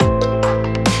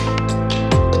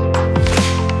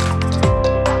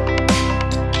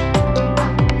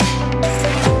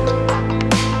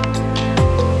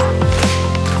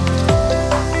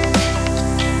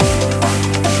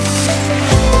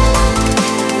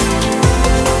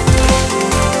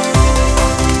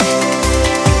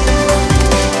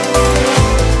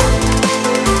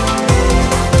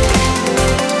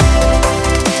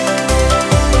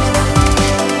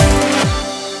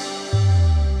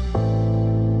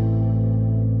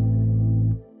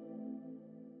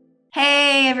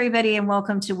everybody, and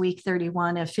welcome to week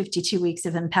 31 of 52 Weeks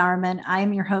of Empowerment.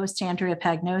 I'm your host, Andrea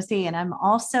Pagnosi, and I'm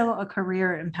also a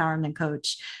career empowerment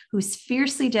coach who's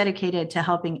fiercely dedicated to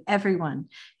helping everyone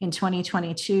in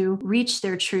 2022 reach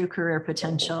their true career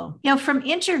potential. From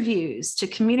interviews to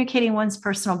communicating one's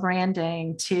personal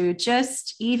branding to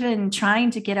just even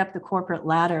trying to get up the corporate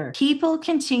ladder, people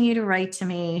continue to write to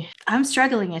me. I'm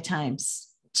struggling at times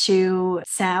to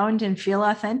sound and feel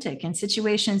authentic in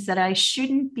situations that I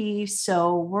shouldn't be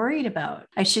so worried about.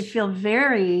 I should feel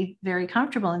very, very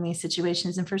comfortable in these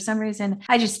situations. And for some reason,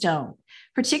 I just don't,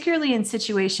 particularly in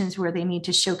situations where they need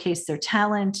to showcase their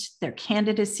talent, their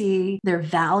candidacy, their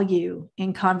value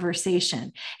in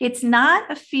conversation. It's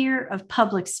not a fear of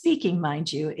public speaking,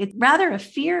 mind you. It's rather a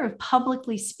fear of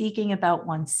publicly speaking about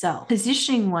oneself,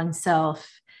 positioning oneself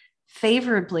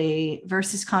favorably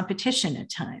versus competition at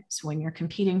times when you're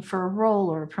competing for a role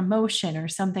or a promotion or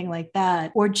something like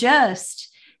that, or just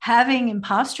having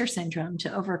imposter syndrome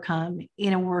to overcome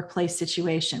in a workplace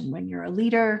situation when you're a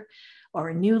leader or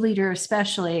a new leader,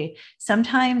 especially.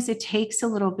 Sometimes it takes a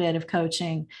little bit of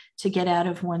coaching to get out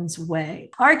of one's way.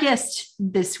 Our guest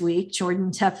this week,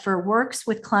 Jordan Tepfer, works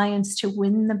with clients to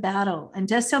win the battle and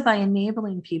does so by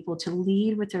enabling people to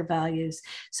lead with their values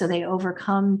so they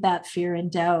overcome that fear and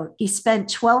doubt. He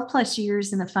spent 12 plus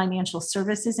years in the financial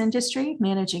services industry,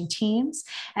 managing teams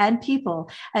and people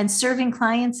and serving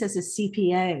clients as a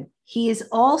CPA. He is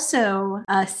also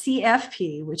a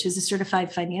CFP, which is a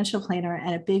certified financial planner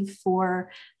at a Big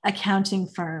Four accounting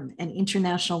firm, an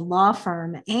international law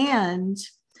firm, and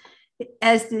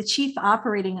as the chief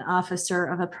operating officer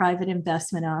of a private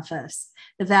investment office.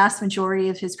 The vast majority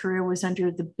of his career was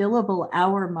under the billable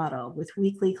hour model with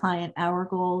weekly client hour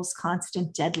goals,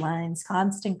 constant deadlines,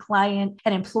 constant client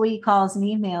and employee calls and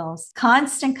emails,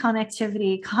 constant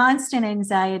connectivity, constant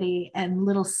anxiety, and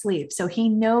little sleep. So he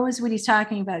knows what he's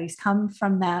talking about. He's come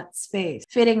from that space.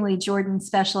 Fittingly, Jordan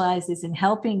specializes in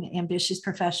helping ambitious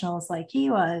professionals like he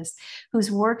was,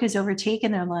 whose work has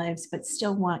overtaken their lives, but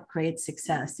still want great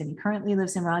success. And he currently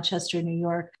lives in Rochester, New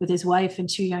York, with his wife and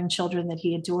 2 young children that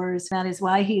he adores. That is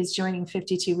why he is joining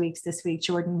 52 Weeks this week.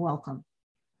 Jordan, welcome.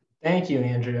 Thank you,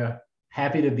 Andrea.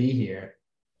 Happy to be here.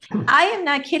 I am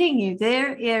not kidding you.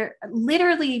 There are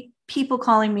literally people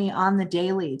calling me on the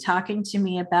daily, talking to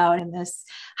me about in this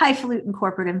highfalutin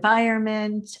corporate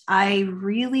environment. I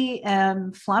really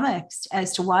am flummoxed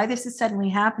as to why this is suddenly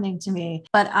happening to me,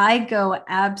 but I go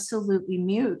absolutely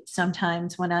mute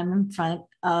sometimes when I'm in front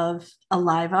of a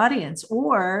live audience,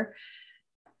 or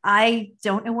I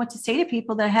don't know what to say to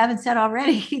people that I haven't said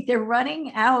already. They're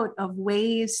running out of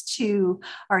ways to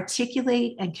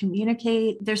articulate and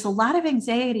communicate. There's a lot of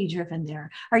anxiety driven there.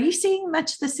 Are you seeing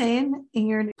much the same in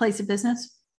your place of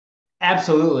business?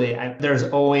 Absolutely. There's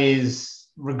always,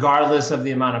 regardless of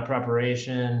the amount of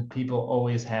preparation, people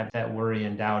always have that worry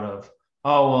and doubt of,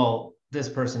 oh, well, this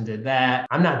person did that.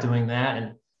 I'm not doing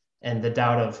that. And the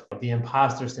doubt of the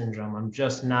imposter syndrome. I'm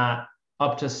just not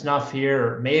up to snuff here,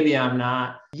 or maybe I'm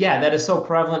not. Yeah, that is so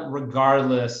prevalent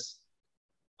regardless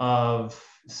of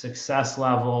success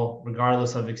level,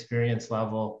 regardless of experience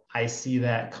level. I see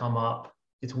that come up.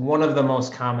 It's one of the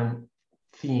most common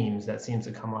themes that seems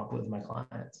to come up with my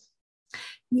clients.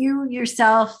 You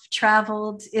yourself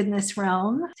traveled in this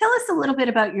realm. Tell us a little bit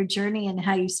about your journey and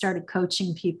how you started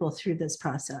coaching people through this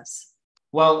process.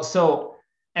 Well, so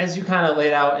as you kind of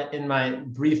laid out in my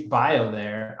brief bio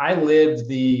there, I lived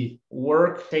the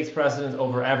work takes precedence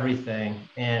over everything,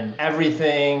 and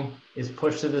everything is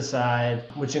pushed to the side,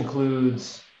 which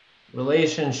includes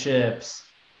relationships,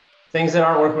 things that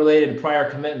aren't work related,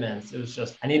 prior commitments. It was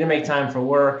just, I need to make time for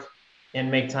work and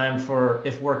make time for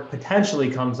if work potentially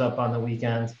comes up on the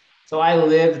weekends. So I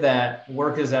lived that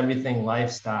work is everything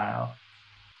lifestyle.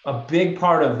 A big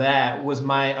part of that was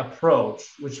my approach,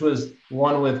 which was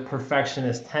one with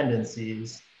perfectionist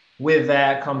tendencies. With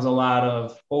that comes a lot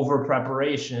of over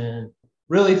preparation,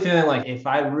 really feeling like if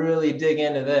I really dig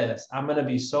into this, I'm going to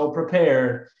be so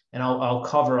prepared and I'll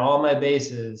cover all my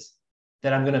bases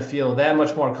that I'm going to feel that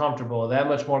much more comfortable, that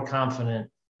much more confident.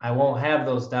 I won't have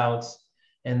those doubts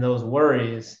and those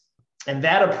worries. And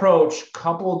that approach,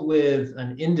 coupled with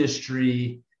an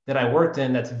industry that I worked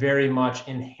in that's very much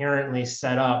inherently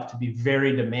set up to be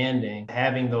very demanding,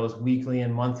 having those weekly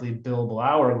and monthly billable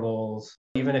hour goals,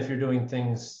 even if you're doing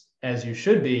things as you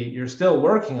should be, you're still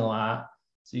working a lot.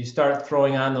 So you start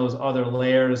throwing on those other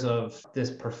layers of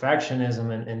this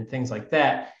perfectionism and things like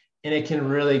that, and it can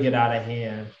really get out of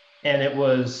hand. And it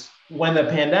was when the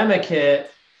pandemic hit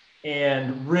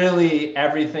and really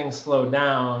everything slowed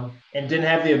down and didn't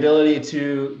have the ability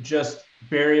to just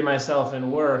bury myself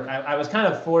in work, I was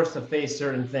kind of forced to face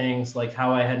certain things, like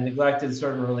how I had neglected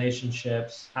certain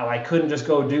relationships, how I couldn't just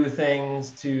go do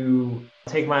things to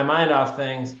take my mind off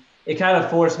things. It kind of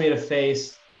forced me to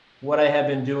face what I had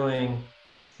been doing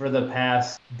for the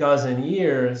past dozen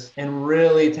years and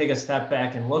really take a step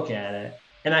back and look at it.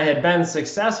 And I had been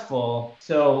successful,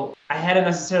 so I hadn't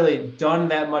necessarily done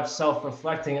that much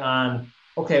self-reflecting on,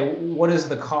 okay, what is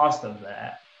the cost of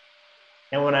that?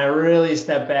 And when I really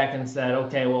stepped back and said,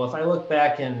 okay, well, if I look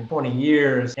back in 20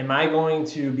 years, am I going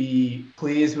to be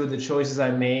pleased with the choices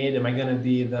I made? Am I going to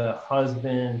be the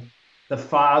husband, the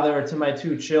father to my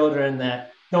two children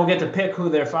that don't get to pick who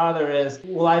their father is?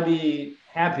 Will I be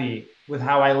happy with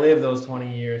how I live those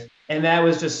 20 years? And that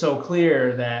was just so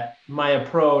clear that my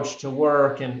approach to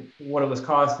work and what it was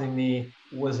costing me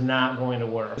was not going to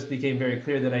work. It just became very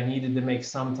clear that I needed to make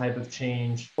some type of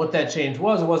change. What that change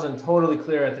was, it wasn't totally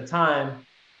clear at the time,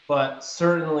 but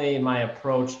certainly my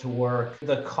approach to work,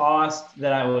 the cost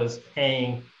that I was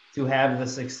paying to have the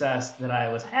success that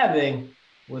I was having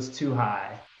was too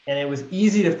high. And it was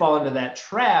easy to fall into that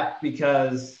trap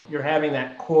because you're having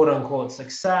that quote unquote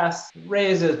success,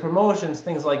 raises, promotions,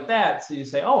 things like that. So you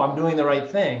say, oh, I'm doing the right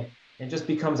thing. It just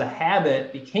becomes a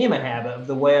habit, became a habit of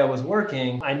the way I was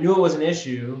working. I knew it was an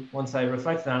issue once I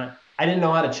reflected on it. I didn't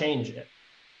know how to change it.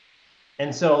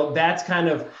 And so that's kind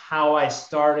of how I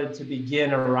started to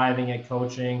begin arriving at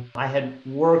coaching. I had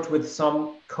worked with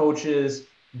some coaches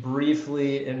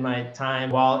briefly in my time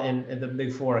while in the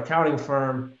Big Four accounting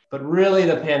firm, but really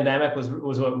the pandemic was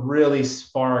what really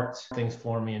sparked things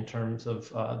for me in terms of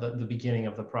the beginning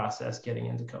of the process getting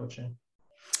into coaching.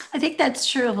 I think that's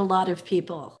true of a lot of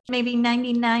people. Maybe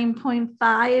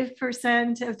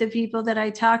 99.5% of the people that I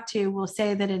talk to will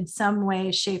say that in some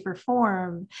way, shape, or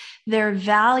form, their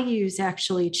values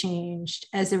actually changed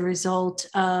as a result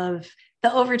of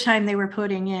the overtime they were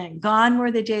putting in. Gone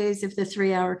were the days of the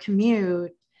 3-hour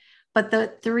commute, but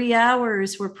the 3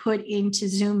 hours were put into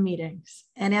Zoom meetings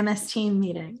and MS Team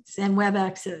meetings and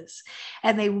WebExes,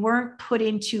 and they weren't put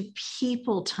into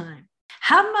people time.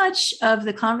 How much of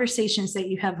the conversations that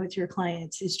you have with your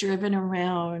clients is driven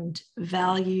around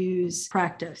values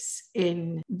practice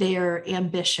in their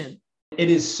ambition?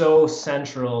 It is so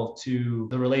central to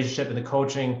the relationship and the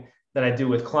coaching that I do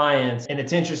with clients. And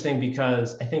it's interesting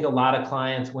because I think a lot of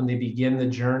clients, when they begin the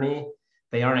journey,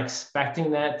 they aren't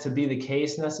expecting that to be the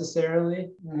case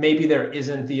necessarily. Maybe there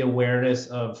isn't the awareness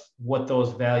of what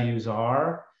those values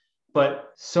are.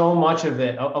 But so much of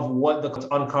it, of what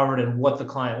the uncovered and what the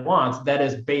client wants, that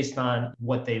is based on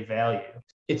what they value.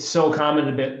 It's so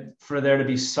common for there to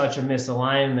be such a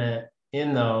misalignment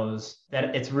in those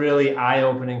that it's really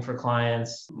eye-opening for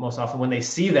clients most often when they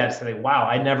see that, say, wow,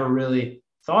 I never really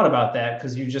thought about that,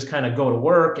 because you just kind of go to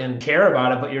work and care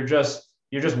about it, but you're just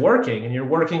working, and you're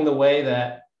working the way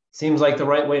that seems like the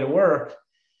right way to work.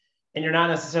 And you're not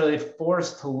necessarily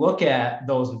forced to look at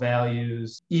those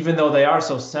values, even though they are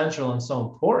so central and so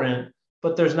important.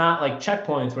 But there's not like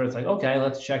checkpoints where it's like, okay,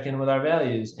 let's check in with our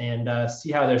values and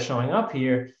see how they're showing up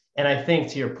here. And I think,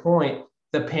 to your point,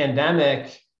 the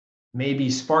pandemic maybe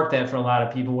sparked that for a lot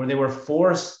of people, where they were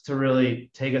forced to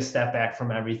really take a step back from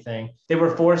everything. They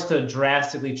were forced to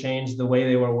drastically change the way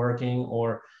they were working,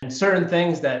 or certain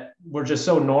things that were just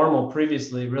so normal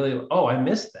previously, really, oh, I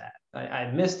missed that.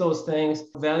 I miss those things.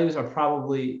 Values are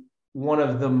probably one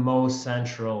of the most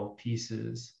central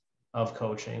pieces of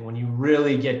coaching when you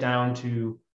really get down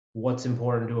to what's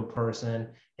important to a person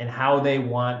and how they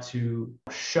want to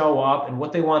show up and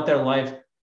what they want their life,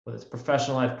 whether it's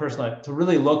professional life, personal life, to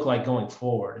really look like going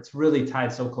forward. It's really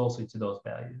tied so closely to those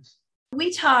values.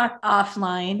 We talked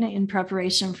offline in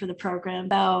preparation for the program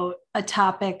about a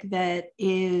topic that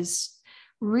is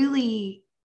really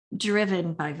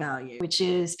driven by value, which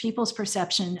is people's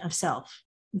perception of self,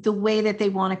 the way that they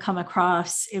want to come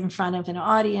across in front of an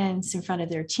audience, in front of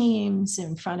their teams,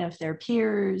 in front of their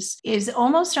peers, is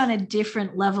almost on a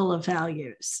different level of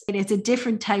values. It's a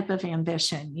different type of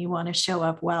ambition. You want to show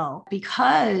up well.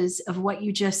 Because of what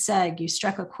you just said, you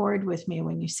struck a chord with me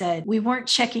when you said we weren't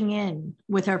checking in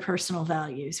with our personal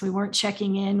values. We weren't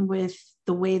checking in with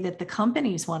the way that the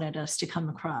companies wanted us to come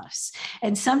across.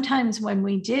 And sometimes when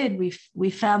we did,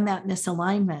 we found that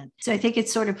misalignment. So I think it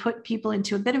sort of put people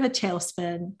into a bit of a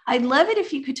tailspin. I'd love it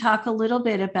if you could talk a little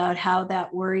bit about how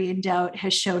that worry and doubt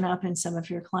has shown up in some of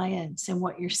your clients and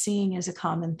what you're seeing as a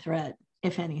common thread,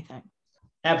 if anything.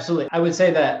 Absolutely. I would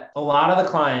say that a lot of the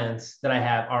clients that I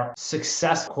have are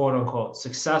successful, quote unquote,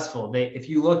 successful. If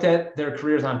you looked at their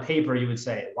careers on paper, you would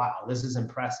say, wow, this is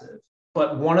impressive.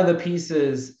 But one of the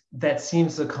pieces that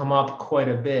seems to come up quite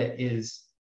a bit is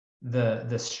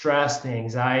the stress, the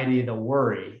anxiety, the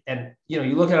worry. And, you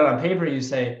look at it on paper, you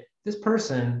say, this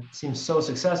person seems so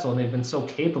successful and they've been so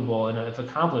capable and have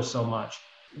accomplished so much.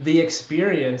 The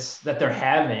experience that they're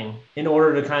having in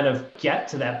order to kind of get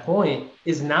to that point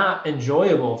is not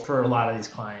enjoyable for a lot of these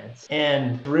clients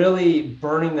and really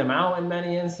burning them out in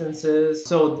many instances.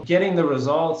 So getting the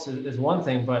results is one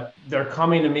thing, but they're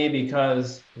coming to me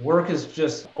because work is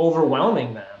just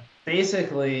overwhelming them.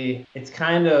 Basically, it's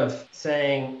kind of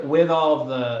saying, with all of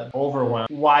the overwhelm,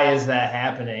 why is that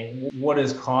happening? What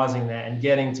is causing that? And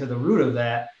getting to the root of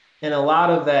that. And a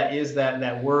lot of that is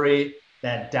that worry,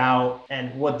 that doubt.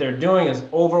 And what they're doing is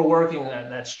overworking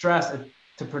that stress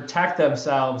to protect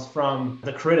themselves from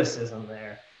the criticism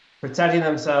there, protecting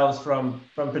themselves from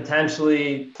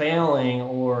potentially failing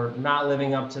or not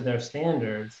living up to their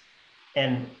standards.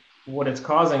 And what it's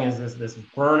causing is this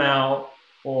burnout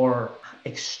or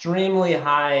extremely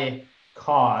high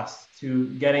cost to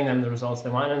getting them the results they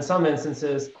want. And in some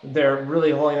instances, they're really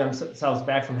holding themselves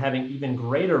back from having even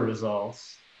greater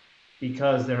results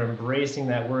because they're embracing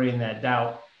that worry and that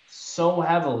doubt so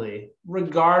heavily,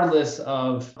 regardless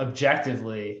of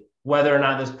objectively whether or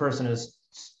not this person is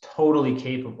totally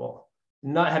capable,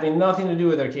 not having nothing to do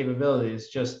with their capabilities,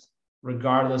 just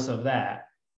regardless of that.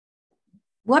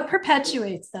 What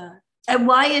perpetuates that? And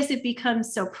why has it become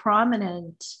so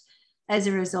prominent as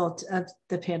a result of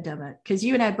the pandemic? Because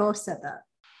you and I both said that.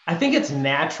 I think it's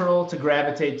natural to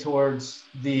gravitate towards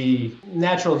the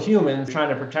natural humans trying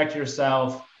to protect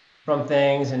yourself from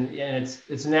things. And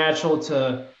it's natural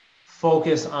to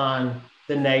focus on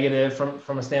the negative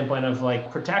from a standpoint of like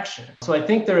protection. So I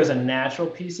think there is a natural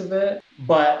piece of it.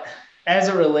 But as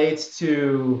it relates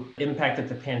to impact that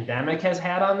the pandemic has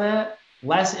had on that,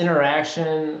 less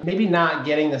interaction, maybe not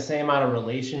getting the same amount of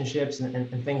relationships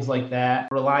and things like that,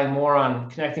 relying more on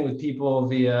connecting with people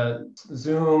via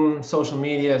Zoom, social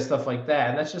media, stuff like that.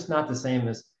 And that's just not the same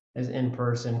as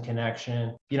in-person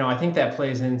connection. I think that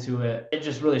plays into it. It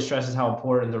just really stresses how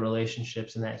important the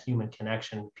relationships and that human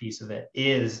connection piece of it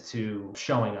is to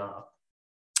showing up.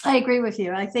 I agree with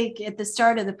you. I think at the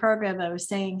start of the program, I was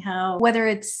saying how whether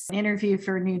it's an interview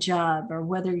for a new job or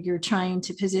whether you're trying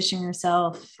to position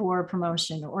yourself for a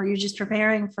promotion or you're just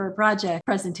preparing for a project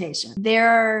presentation, there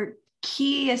are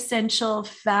key essential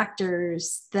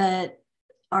factors that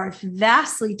are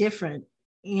vastly different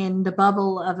in the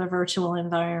bubble of a virtual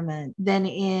environment than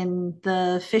in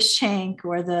the fish tank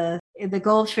or the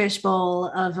goldfish bowl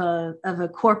of a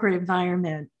corporate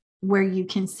environment, where you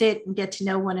can sit and get to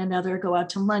know one another, go out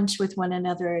to lunch with one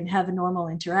another and have a normal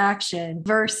interaction,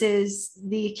 versus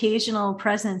the occasional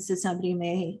presence that somebody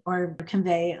may or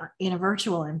convey in a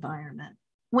virtual environment.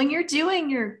 When you're doing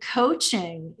your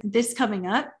coaching, this coming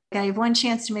up, I have one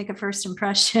chance to make a first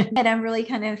impression and I'm really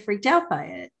kind of freaked out by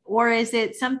it. Or is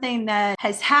it something that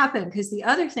has happened? Because the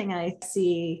other thing I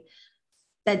see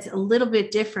that's a little bit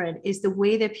different is the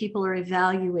way that people are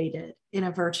evaluated in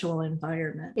a virtual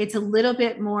environment. It's a little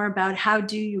bit more about how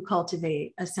do you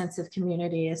cultivate a sense of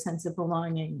community, a sense of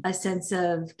belonging, a sense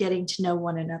of getting to know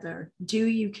one another. Do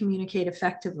you communicate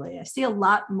effectively? I see a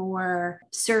lot more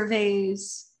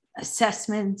surveys,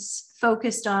 assessments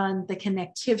focused on the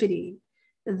connectivity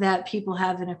that people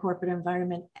have in a corporate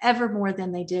environment, ever more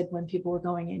than they did when people were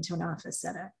going into an office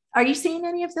setting. Are you seeing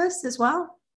any of this as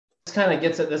well? This kind of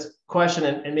gets at this question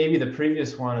and maybe the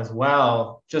previous one as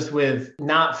well, just with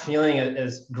not feeling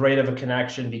as great of a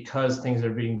connection because things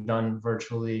are being done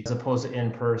virtually as opposed to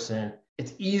in person.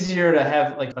 It's easier to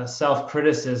have like a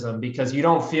self-criticism because you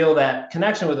don't feel that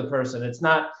connection with a person. It's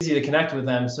not easy to connect with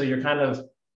them. So you're kind of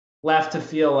left to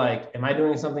feel like, am I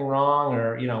doing something wrong?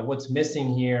 Or, what's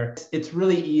missing here? It's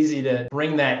really easy to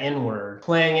bring that inward,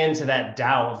 playing into that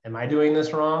doubt. Am I doing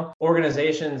this wrong?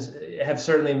 Organizations have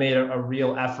certainly made a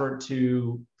real effort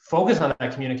to focus on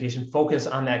that communication, focus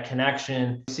on that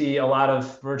connection. You see a lot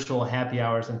of virtual happy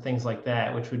hours and things like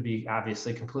that, which would be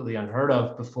obviously completely unheard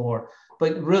of before,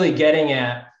 but really getting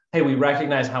at, hey, we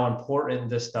recognize how important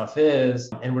this stuff is,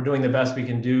 and we're doing the best we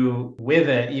can do with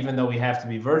it, even though we have to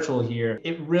be virtual here.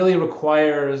 It really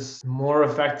requires more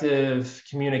effective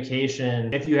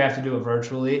communication if you have to do it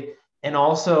virtually, and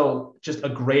also just a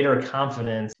greater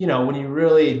confidence. When you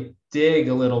really dig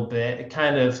a little bit,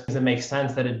 it makes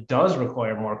sense that it does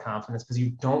require more confidence because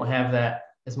you don't have that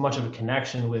as much of a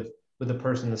connection with the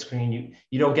person on the screen.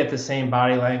 You don't get the same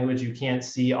body language. You can't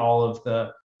see all of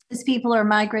the as people are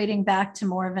migrating back to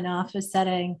more of an office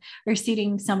setting, are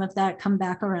seeing some of that come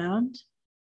back around?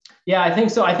 Yeah, I think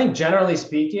so. I think generally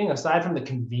speaking, aside from the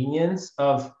convenience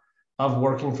of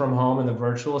working from home in the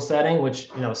virtual setting, which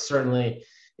certainly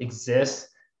exists,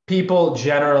 people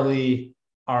generally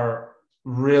are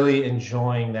really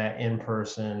enjoying that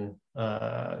in-person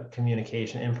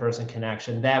communication, in-person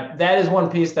connection. That is one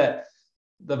piece that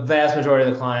the vast majority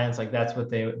of the clients, like that's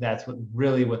what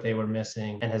really what they were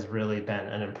missing, and has really been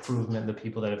an improvement. The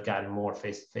people that have gotten more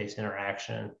face-to-face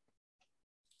interaction.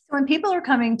 So when people are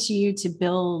coming to you to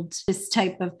build this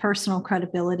type of personal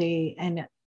credibility and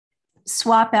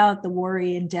swap out the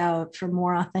worry and doubt for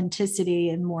more authenticity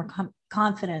and more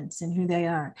confidence in who they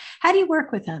are, how do you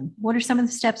work with them? What are some of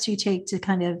the steps you take to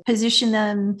kind of position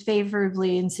them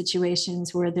favorably in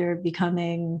situations where they're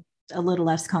becoming a little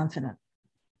less confident?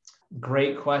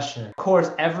 Great question. Of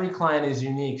course, every client is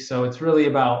unique. So it's really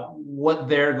about what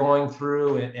they're going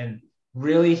through and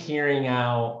really hearing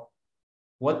out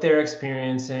what they're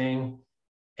experiencing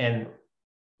and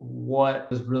what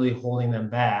is really holding them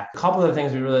back. A couple of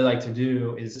things we really like to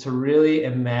do is to really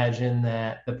imagine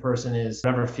that the person is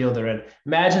whatever field they're in.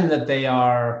 Imagine that they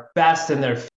are best in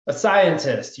their a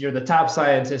scientist. You're the top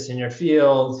scientist in your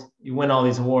field. You win all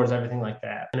these awards, everything like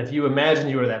that. And if you imagine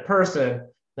you were that person,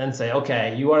 then say,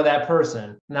 okay, you are that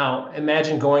person. Now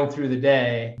imagine going through the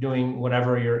day doing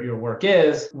whatever your work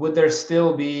is. Would there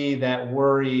still be that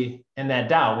worry and that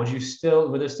doubt? Would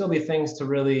there still be things to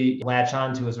really latch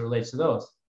onto as it relates to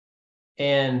those?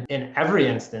 And in every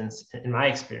instance, in my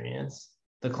experience,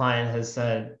 the client has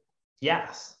said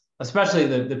yes, especially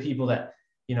the people that,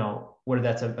 where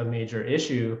that's a major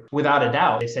issue, without a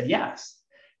doubt, they said yes.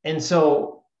 And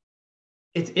so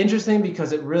it's interesting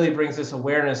because it really brings this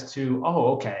awareness to,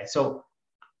 oh, okay, so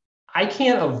I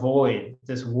can't avoid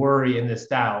this worry and this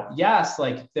doubt. Yes,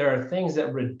 like there are things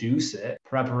that reduce it,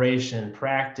 preparation,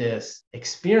 practice,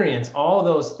 experience, all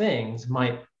those things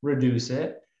might reduce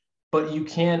it, but you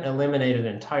can't eliminate it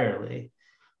entirely.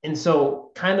 And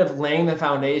so kind of laying the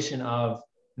foundation of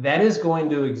that is going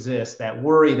to exist, that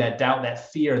worry, that doubt,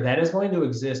 that fear, that is going to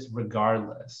exist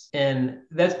regardless. And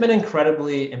that's been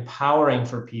incredibly empowering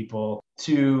for people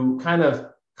to kind of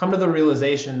come to the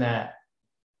realization that,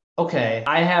 okay,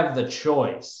 I have the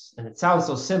choice. And it sounds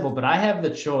so simple, but I have the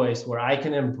choice where I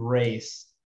can embrace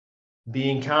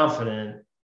being confident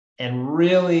and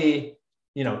really,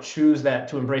 choose that,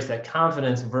 to embrace that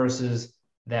confidence versus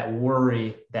that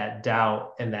worry, that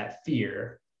doubt, and that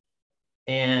fear.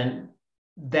 And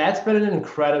that's been an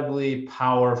incredibly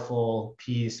powerful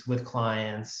piece with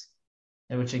clients,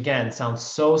 and which again sounds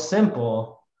so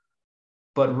simple,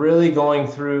 but really going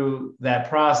through that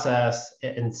process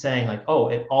and saying like, oh,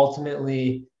 it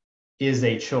ultimately is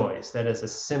a choice. That is a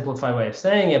simplified way of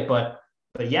saying it, but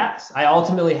yes, I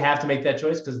ultimately have to make that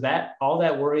choice because that all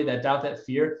that worry, that doubt, that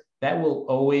fear, that will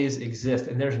always exist,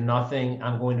 and there's nothing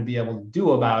I'm going to be able to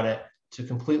do about it to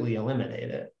completely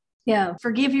eliminate it. Yeah.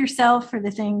 Forgive yourself for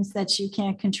the things that you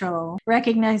can't control,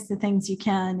 recognize the things you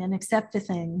can and accept the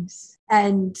things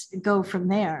and go from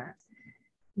there.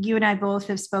 You and I both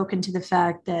have spoken to the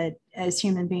fact that as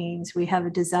human beings, we have a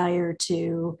desire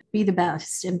to be the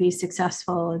best and be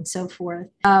successful and so forth.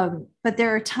 But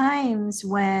there are times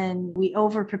when we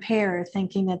over prepare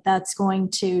thinking that that's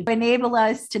going to enable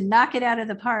us to knock it out of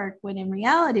the park, when in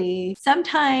reality,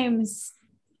 sometimes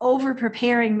over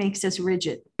preparing makes us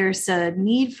rigid. There's a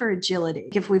need for agility.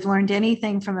 If we've learned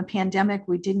anything from a pandemic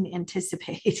we didn't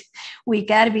anticipate, we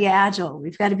got to be agile.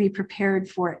 We've got to be prepared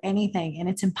for anything. And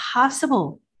it's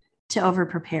impossible to over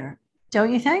prepare.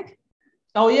 Don't you think?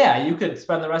 Oh yeah, you could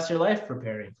spend the rest of your life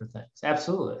preparing for things.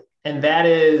 Absolutely. And that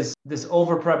is this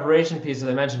over preparation piece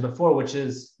that I mentioned before, which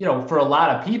is, for a lot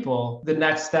of people, the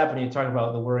next step when you talk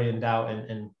about the worry and doubt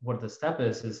and what the step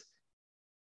is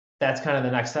that's kind of the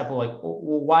next step. Like, well,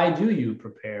 why do you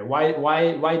prepare? Why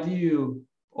do you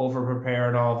over prepare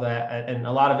and all of that? And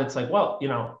a lot of it's like, well,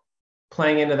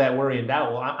 playing into that worry and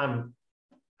doubt. Well,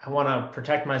 I want to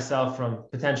protect myself from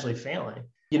potentially failing,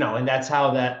 and that's how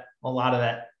that a lot of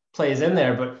that plays in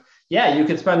there. But yeah, you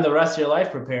could spend the rest of your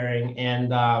life preparing,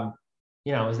 and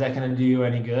is that going to do you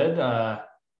any good?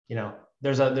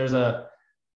 There's a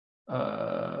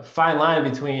fine line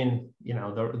between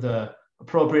the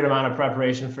appropriate amount of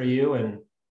preparation for you and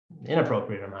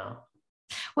inappropriate amount.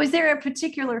 Was there a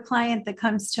particular client that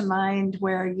comes to mind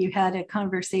where you had a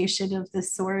conversation of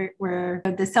this sort where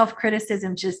the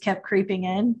self-criticism just kept creeping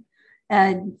in?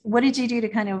 And what did you do to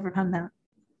kind of overcome that?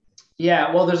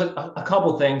 Yeah, well, there's a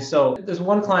couple things. So there's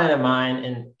one client of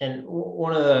mine, and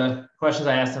one of the questions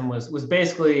I asked him was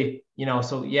basically,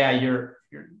 so yeah, you're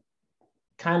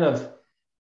kind of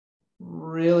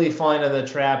really falling into the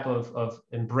trap of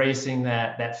embracing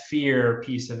that fear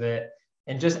piece of it,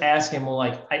 and just ask him, well,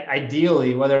 like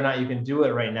ideally, whether or not you can do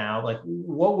it right now, like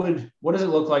what does it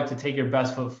look like to take your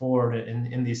best foot forward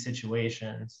in these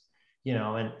situations,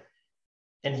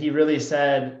 and he really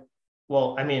said,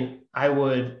 well, I mean, I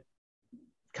would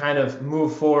kind of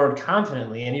move forward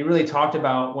confidently. And he really talked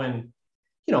about when,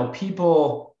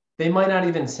 people, they might not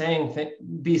even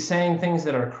be saying things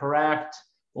that are correct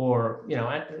or,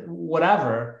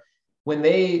 whatever, when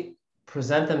they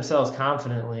present themselves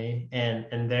confidently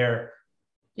and they're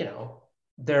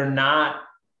not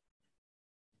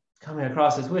coming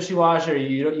across as wishy-washy, or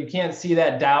you can't see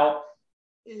that doubt.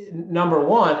 Number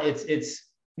one, it's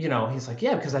he's like,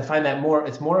 yeah, because I find that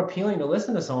it's more appealing to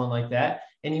listen to someone like that.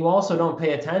 And you also don't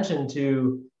pay attention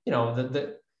to,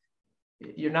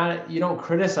 you don't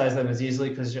criticize them as easily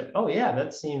because oh yeah,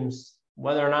 that seems,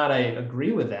 whether or not I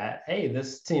agree with that, hey,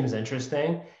 this seems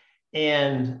interesting.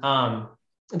 And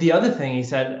the other thing he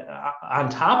said, on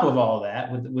top of all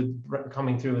that, with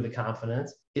coming through with the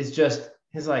confidence, is just,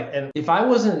 he's like, and if I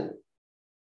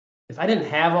didn't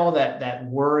have all that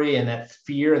worry and that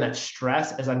fear and that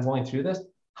stress as I'm going through this,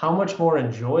 how much more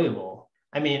enjoyable.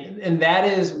 I mean, and that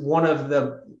is one of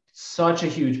such a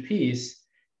huge piece,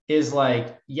 is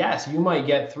like, yes, you might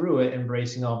get through it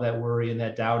embracing all that worry and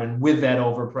that doubt, and with that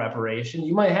over preparation,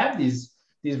 you might have these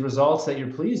results that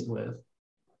you're pleased with.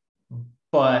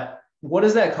 But what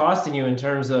is that costing you in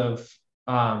terms of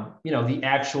the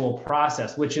actual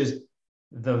process, which is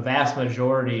the vast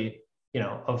majority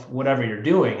of whatever you're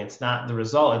doing? It's not the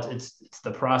result, it's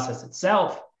the process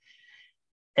itself.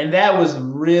 And that was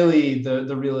really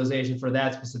the realization for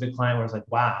that specific client, where it's like,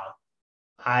 wow,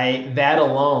 that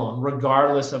alone,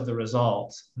 regardless of the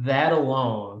results, that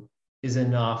alone is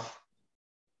enough,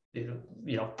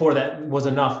 was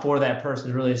enough for that person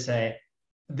to really say,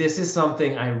 this is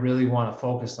something I really want to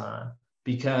focus on.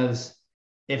 Because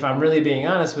if I'm really being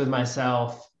honest with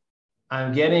myself,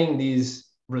 I'm getting these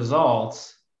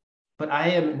results, but I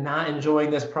am not enjoying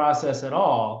this process at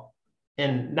all.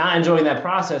 And not enjoying that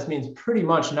process means pretty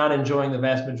much not enjoying the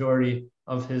vast majority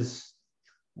of his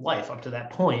life up to that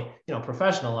point,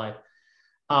 professional life.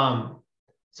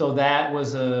 So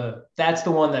that's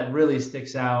the one that really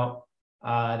sticks out,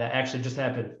 that actually just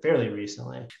happened fairly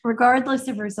recently. Regardless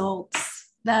of results,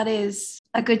 that is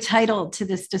a good title to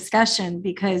this discussion,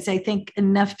 because I think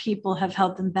enough people have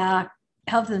held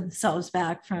themselves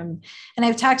back from, and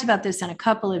I've talked about this on a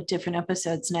couple of different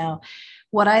episodes now,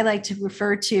 what I like to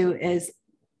refer to as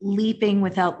leaping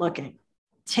without looking,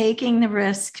 taking the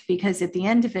risk, because at the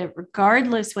end of it,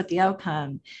 regardless what the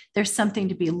outcome, there's something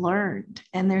to be learned.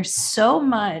 And there's so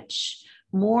much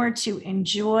more to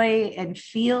enjoy and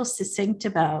feel succinct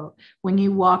about when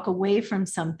you walk away from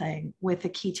something with a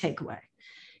key takeaway.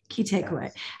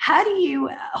 Yes. How do you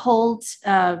hold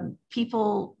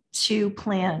people to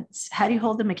plans? How do you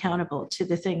hold them accountable to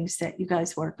the things that you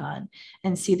guys work on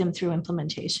and see them through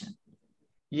implementation?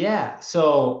 Yeah.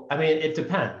 So, I mean, it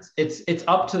depends. It's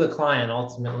up to the client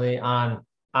ultimately on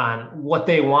what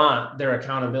they want their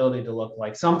accountability to look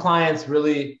like. Some clients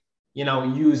really,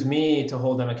 use me to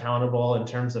hold them accountable in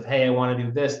terms of, hey, I want to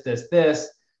do this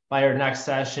by our next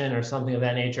session or something of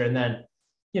that nature. And then,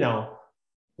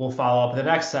 we'll follow up the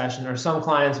next session. Or some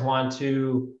clients want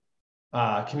to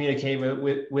communicate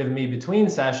with me between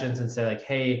sessions and say like,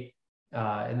 hey,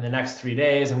 in the next 3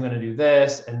 days, I'm going to do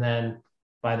this. And then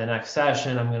by the next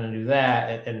session, I'm going to do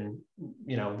that. And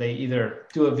they either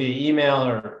do it via email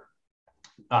or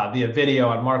via video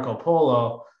on Marco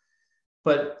Polo.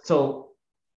 But so,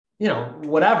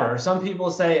 whatever. Some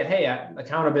people say, hey,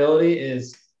 accountability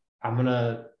is, I'm going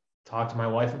to talk to my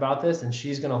wife about this and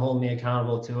she's going to hold me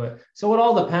accountable to it. So it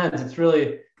all depends.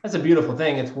 That's a beautiful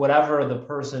thing. It's whatever the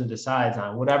person decides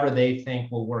on, whatever they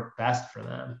think will work best for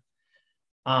them.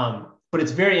 But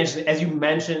it's very interesting, as you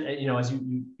mentioned, as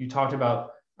you talked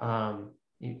about,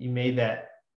 you made that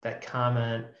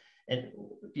comment, and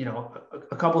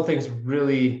a couple of things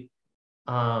really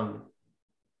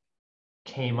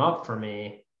came up for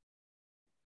me,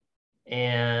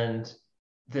 and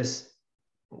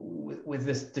with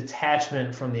this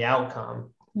detachment from the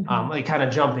outcome, like kind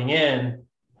of jumping in,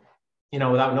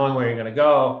 without knowing where you're going to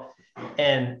go.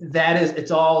 And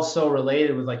it's all so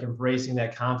related with like embracing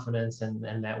that confidence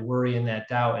and that worry and that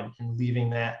doubt and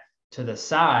leaving that to the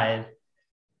side.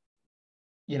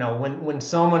 When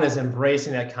someone is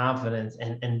embracing that confidence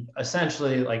and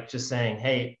essentially like just saying,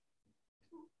 hey,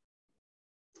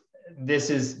 this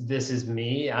is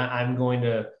me. I'm going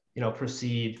to,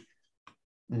 proceed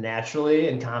naturally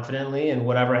and confidently, and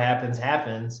whatever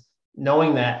happens,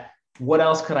 knowing that what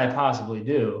else could I possibly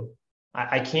do?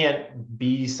 I can't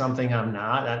be something I'm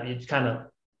not. It's kind of,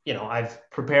 I've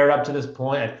prepared up to this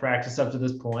point, I've practiced up to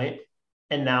this point,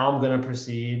 and now I'm going to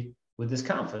proceed with this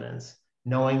confidence,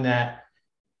 knowing that,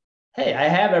 hey, I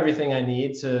have everything I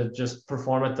need to just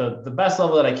perform at the best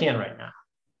level that I can right now.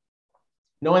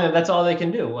 Knowing that that's all they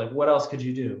can do. Like, what else could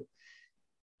you do?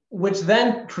 which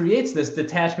then creates this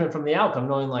detachment from the outcome,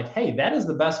 knowing like, hey, that is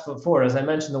the best foot forward. As I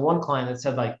mentioned, the one client that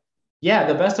said like, yeah,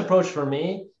 the best approach for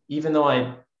me, even though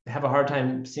I have a hard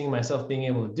time seeing myself being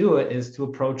able to do it, is to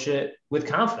approach it with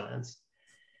confidence.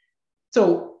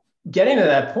 So getting to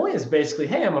that point is basically,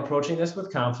 hey, I'm approaching this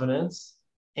with confidence,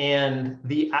 and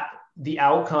the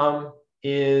outcome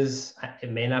is,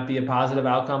 it may not be a positive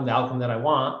outcome, the outcome that I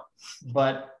want,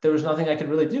 but there was nothing I could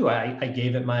really do. I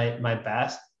gave it my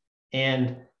best,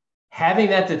 and having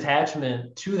that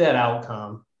detachment to that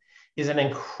outcome is an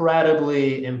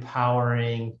incredibly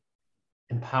empowering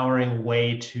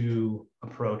way to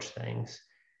approach things,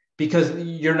 because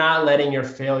you're not letting your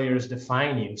failures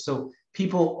define you. So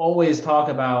people always talk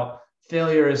about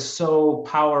failure is so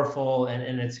powerful,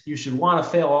 and it's, you should want to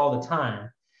fail all the time.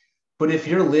 But if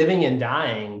you're living and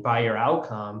dying by your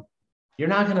outcome, you're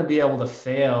not going to be able to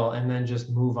fail and then just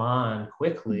move on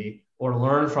quickly or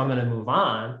learn from it and move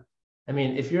on. I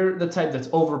mean, if you're the type that's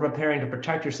over preparing to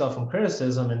protect yourself from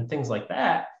criticism and things like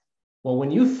that, well,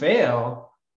 when you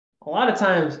fail, a lot of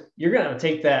times you're going to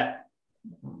take that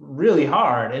really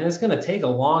hard, and it's going to take a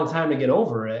long time to get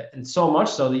over it. And so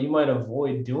much so that you might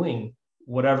avoid doing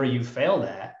whatever you failed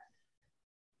at.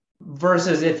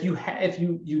 Versus if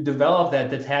you develop that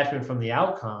detachment from the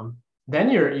outcome, then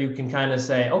you can kind of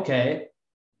say, okay,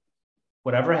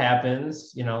 whatever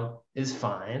happens, is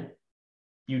fine.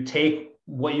 You take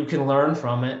what you can learn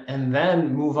from it and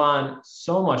then move on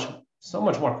so much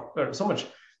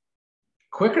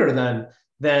quicker than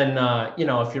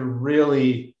if you're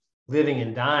really living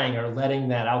and dying or letting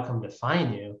that outcome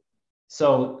define you.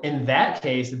 So in that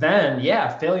case, then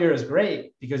yeah, failure is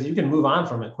great because you can move on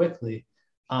from it quickly.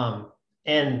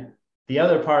 And the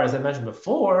other part, as I mentioned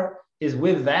before, is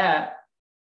with that,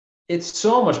 it's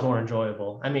so much more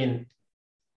enjoyable. I mean,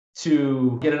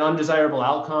 to get an undesirable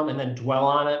outcome and then dwell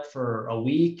on it for a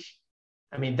week,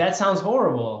 I mean, that sounds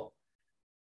horrible.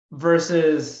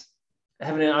 Versus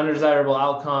having an undesirable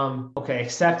outcome, okay,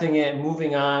 accepting it,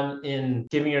 moving on, in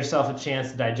giving yourself a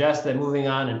chance to digest it, moving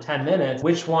on in 10 minutes.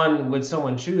 Which one would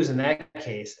someone choose in that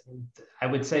case? I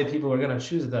would say people are going to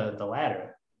choose the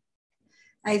latter.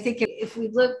 I think if we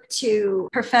look to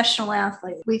professional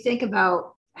athletes, we think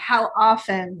about how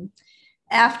often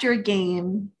after a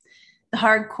game, the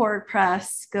hardcore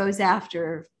press goes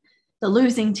after the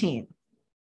losing team.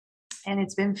 And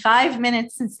it's been 5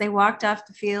 minutes since they walked off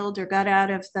the field or got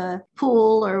out of the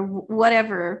pool or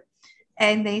whatever.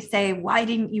 And they say, why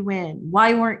didn't you win?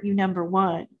 Why weren't you number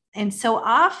one? And so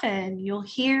often you'll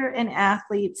hear an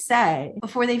athlete say,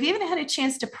 before they've even had a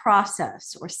chance to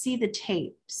process or see the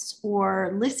tapes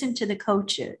or listen to the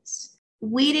coaches,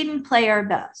 we didn't play our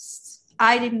best.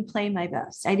 I didn't play my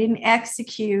best. I didn't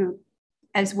execute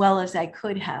as well as I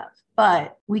could have,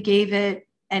 but we gave it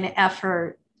an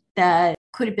effort that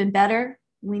could have been better.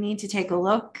 We need to take a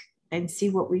look and see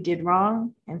what we did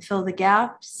wrong and fill the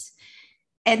gaps.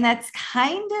 And that's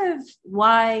kind of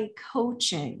why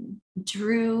coaching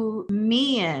drew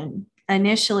me in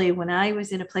initially when I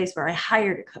was in a place where I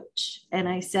hired a coach. And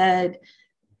I said,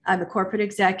 I'm a corporate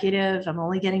executive. I'm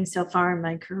only getting so far in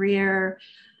my career.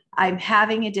 I'm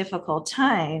having a difficult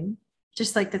time,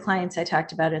 just like the clients I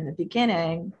talked about in the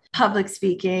beginning, public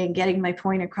speaking, getting my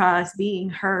point across, being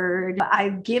heard.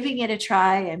 I'm giving it a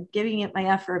try. I'm giving it my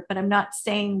effort, but I'm not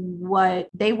saying what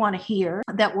they want to hear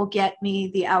that will get me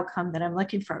the outcome that I'm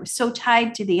looking for. I'm so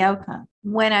tied to the outcome.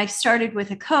 When I started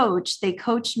with a coach, they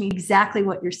coached me exactly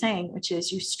what you're saying, which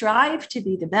is you strive to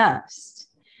be the best.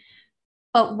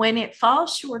 But when it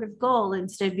falls short of goal,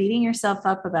 instead of beating yourself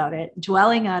up about it,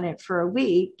 dwelling on it for a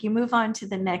week, you move on to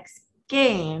the next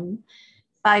game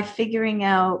by figuring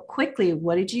out quickly,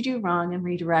 what did you do wrong, and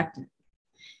redirect it.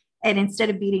 And instead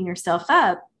of beating yourself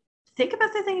up, think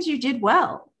about the things you did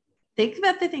well. Think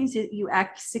about the things that you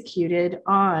executed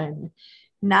on,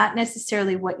 not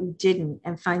necessarily what you didn't,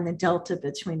 and find the delta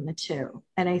between the two.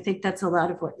 And I think that's a lot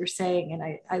of what you're saying.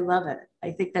 And I love it. I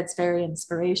think that's very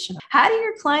inspirational. How do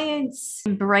your clients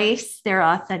embrace their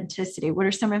authenticity? What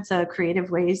are some of the creative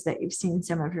ways that you've seen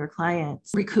some of your clients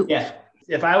recoup? Yeah.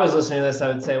 If I was listening to this, I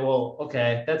would say, well,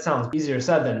 okay, that sounds easier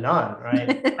said than done,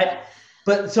 right?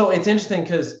 But so it's interesting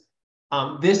because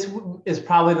this is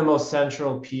probably the most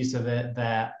central piece of it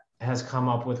that has come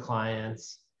up with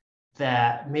clients,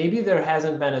 that maybe there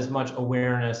hasn't been as much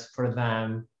awareness for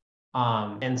them.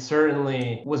 And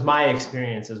certainly was my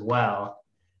experience as well,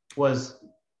 was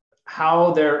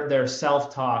how their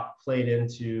self-talk played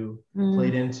into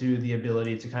the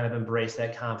ability to kind of embrace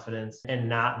that confidence and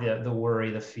not the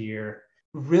worry, the fear.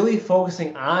 Really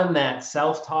focusing on that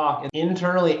self-talk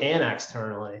internally and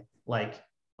externally. Like,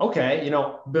 okay,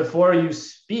 before you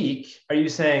speak, are you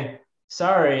saying,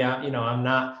 sorry, I'm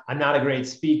not a great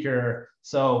speaker,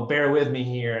 so bear with me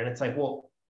here. And it's like,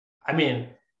 well, I mean,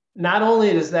 not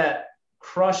only does that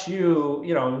crush you,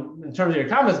 in terms of your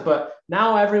comments, but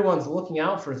now everyone's looking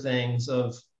out for things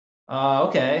of,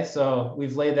 okay, so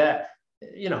we've laid that,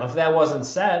 if that wasn't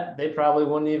said, they probably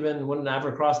wouldn't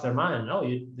ever cross their mind. No,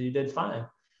 you did fine.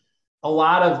 A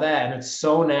lot of that, and it's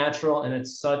so natural, and it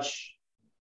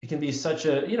can be such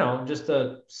a, just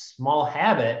a small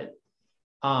habit.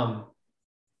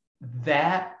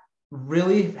 That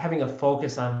really having a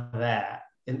focus on that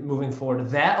and moving forward,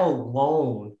 that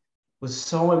alone was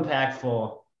so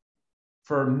impactful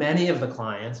for many of the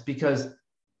clients, because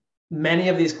many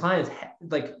of these clients,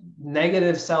 like,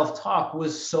 negative self-talk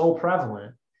was so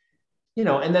prevalent,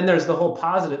 and then there's the whole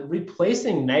positive,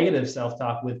 replacing negative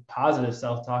self-talk with positive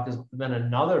self-talk has been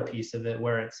another piece of it,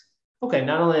 where it's, okay,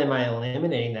 not only am I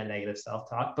eliminating that negative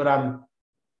self-talk, but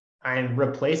I'm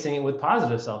replacing it with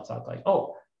positive self-talk. Like,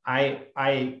 oh, I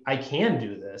can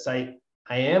do this. I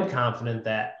am confident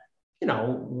that,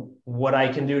 what I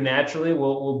can do naturally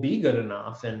will be good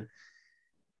enough. And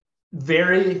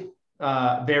very,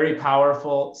 very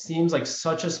powerful. Seems like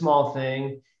such a small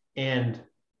thing, and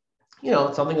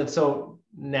it's something that's so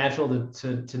natural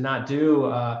to not do.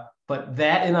 But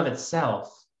that in of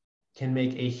itself can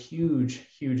make a huge,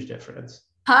 huge difference.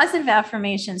 Positive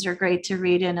affirmations are great to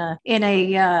read in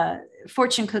a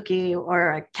fortune cookie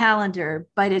or a calendar,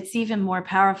 but it's even more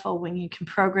powerful when you can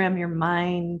program your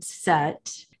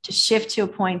mindset to shift to a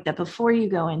point that before you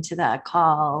go into that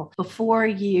call, before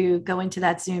you go into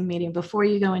that Zoom meeting, before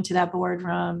you go into that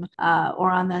boardroom or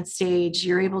on that stage,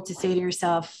 you're able to say to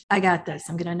yourself, I got this.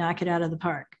 I'm going to knock it out of the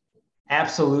park.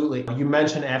 Absolutely. You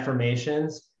mentioned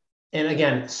affirmations. And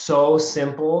again, so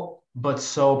simple, but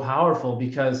so powerful,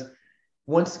 because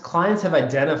once clients have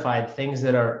identified things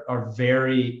that are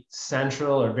very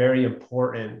central or very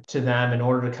important to them in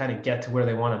order to kind of get to where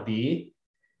they want to be,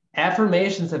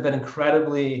 affirmations have been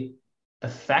incredibly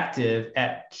effective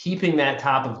at keeping that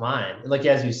top of mind. Like,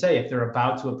 as you say, if they're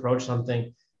about to approach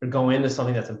something or go into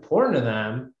something that's important to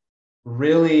them,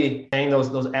 really saying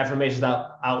those affirmations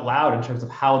out loud in terms of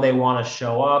how they want to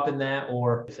show up in that,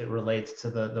 or if it relates to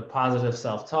the positive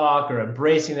self-talk or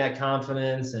embracing that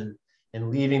confidence and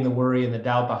leaving the worry and the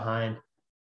doubt behind.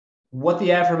 What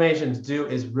the affirmations do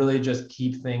is really just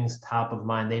keep things top of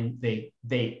mind.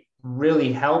 They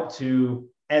really help to,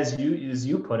 as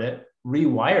you put it,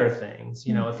 rewire things.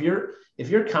 If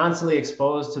you're constantly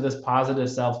exposed to this positive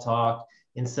self-talk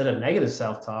instead of negative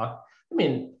self-talk, I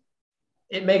mean,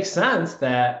 it makes sense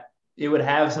that it would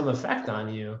have some effect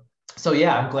on you. So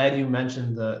yeah, I'm glad you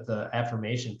mentioned the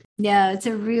affirmation. Yeah, it's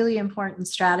a really important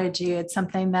strategy. It's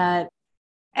something that,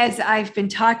 as I've been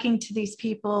talking to these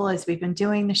people, as we've been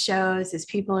doing the shows, as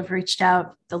people have reached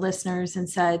out, the listeners, and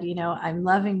said, I'm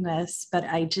loving this, but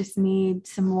I just need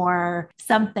some more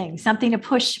something to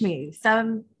push me,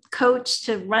 some coach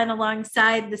to run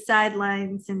alongside the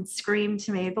sidelines and scream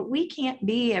to me. But we can't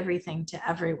be everything to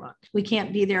everyone. We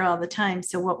can't be there all the time.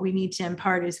 So what we need to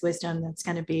impart is wisdom that's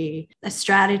going to be a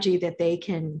strategy that they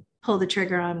can pull the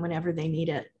trigger on whenever they need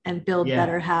it and build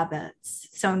better habits.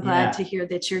 So I'm glad to hear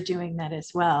that you're doing that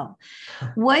as well.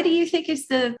 What do you think is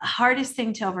the hardest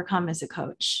thing to overcome as a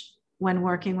coach when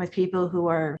working with people who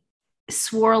are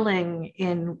swirling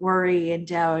in worry and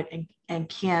doubt and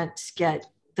can't get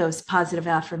those positive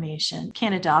affirmation,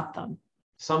 can't adopt them?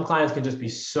 Some clients can just be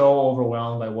so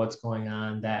overwhelmed by what's going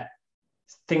on that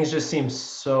things just seem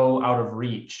so out of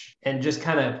reach, and just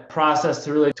kind of process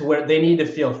to where they need to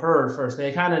feel heard first.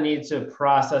 They kind of need to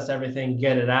process everything,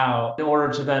 get it out in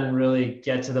order to then really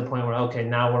get to the point where, okay,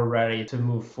 now we're ready to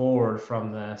move forward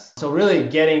from this. So really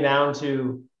getting down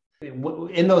to,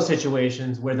 in those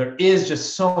situations where there is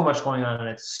just so much going on and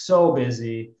it's so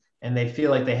busy and they feel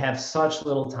like they have such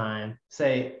little time,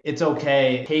 say it's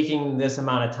okay, taking this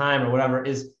amount of time or whatever,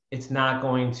 it's not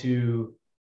going to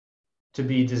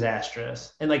be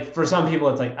disastrous. And like, for some people,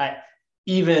 it's like,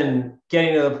 even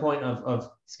getting to the point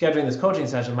of scheduling this coaching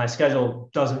session, my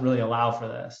schedule doesn't really allow for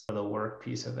this, for the work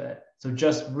piece of it. So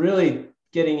just really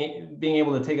being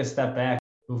able to take a step back,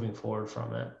 moving forward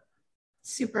from it.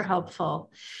 Super helpful.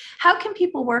 How can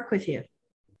people work with you?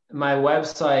 My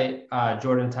website,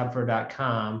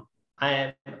 jordantepfer.com. I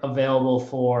am available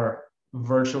for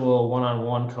virtual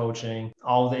one-on-one coaching.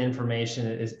 All the information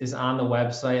is on the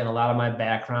website, and a lot of my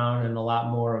background and a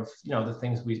lot more of the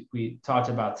things we talked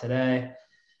about today.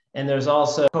 And there's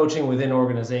also coaching within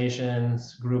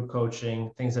organizations, group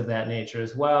coaching, things of that nature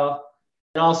as well.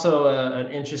 And also an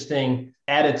interesting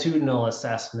attitudinal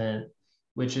assessment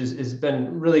which has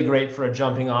been really great for a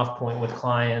jumping off point with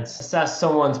clients. Assess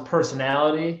someone's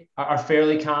personality are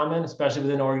fairly common, especially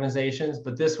within organizations,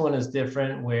 but this one is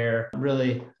different where it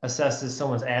really assesses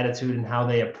someone's attitude and how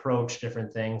they approach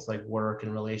different things like work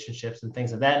and relationships and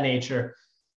things of that nature,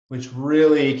 which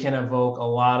really can evoke a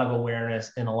lot of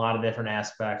awareness in a lot of different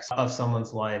aspects of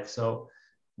someone's life. So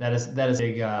that is a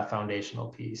big foundational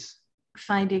piece.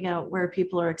 Finding out where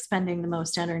people are expending the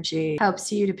most energy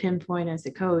helps you to pinpoint as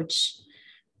a coach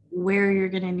where you're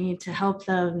going to need to help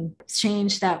them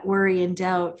change that worry and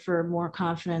doubt for more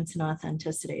confidence and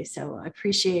authenticity. So I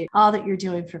appreciate all that you're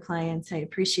doing for clients. I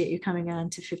appreciate you coming on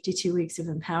to 52 Weeks of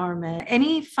Empowerment.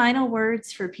 Any final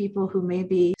words for people who may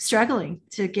be struggling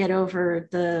to get over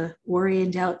the worry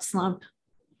and doubt slump?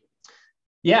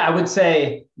 Yeah, I would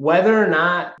say whether or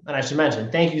not, and I should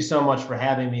mention, thank you so much for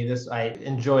having me. I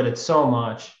enjoyed it so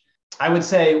much. I would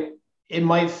say it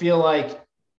might feel like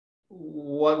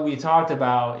what we talked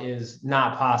about is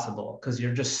not possible because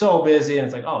you're just so busy and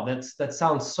it's like, oh, that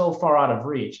sounds so far out of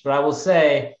reach. But I will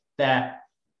say that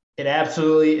it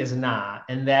absolutely is not.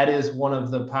 And that is one of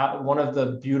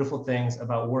the beautiful things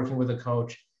about working with a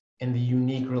coach and the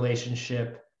unique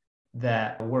relationship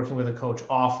that working with a coach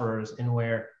offers, and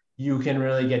where you can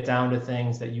really get down to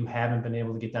things that you haven't been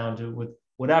able to get down to with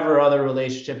whatever other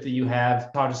relationship that you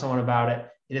have. Talk to someone about it.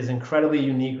 It is an incredibly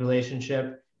unique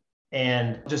relationship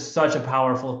and just such a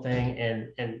powerful thing.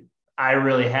 And I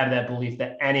really have that belief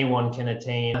that anyone can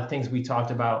attain the things we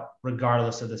talked about,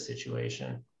 regardless of the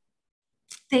situation.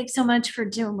 Thanks so much for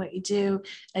doing what you do.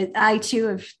 I too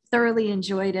have thoroughly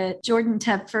enjoyed it. Jordan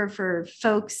Tepfer for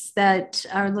folks that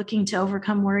are looking to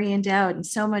overcome worry and doubt and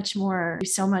so much more. Thank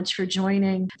you so much for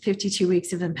joining 52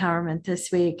 Weeks of Empowerment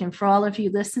this week. And for all of you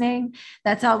listening,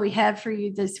 that's all we have for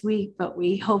you this week, but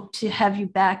we hope to have you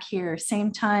back here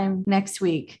same time next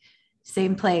week,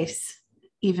 same place,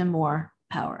 even more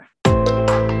power.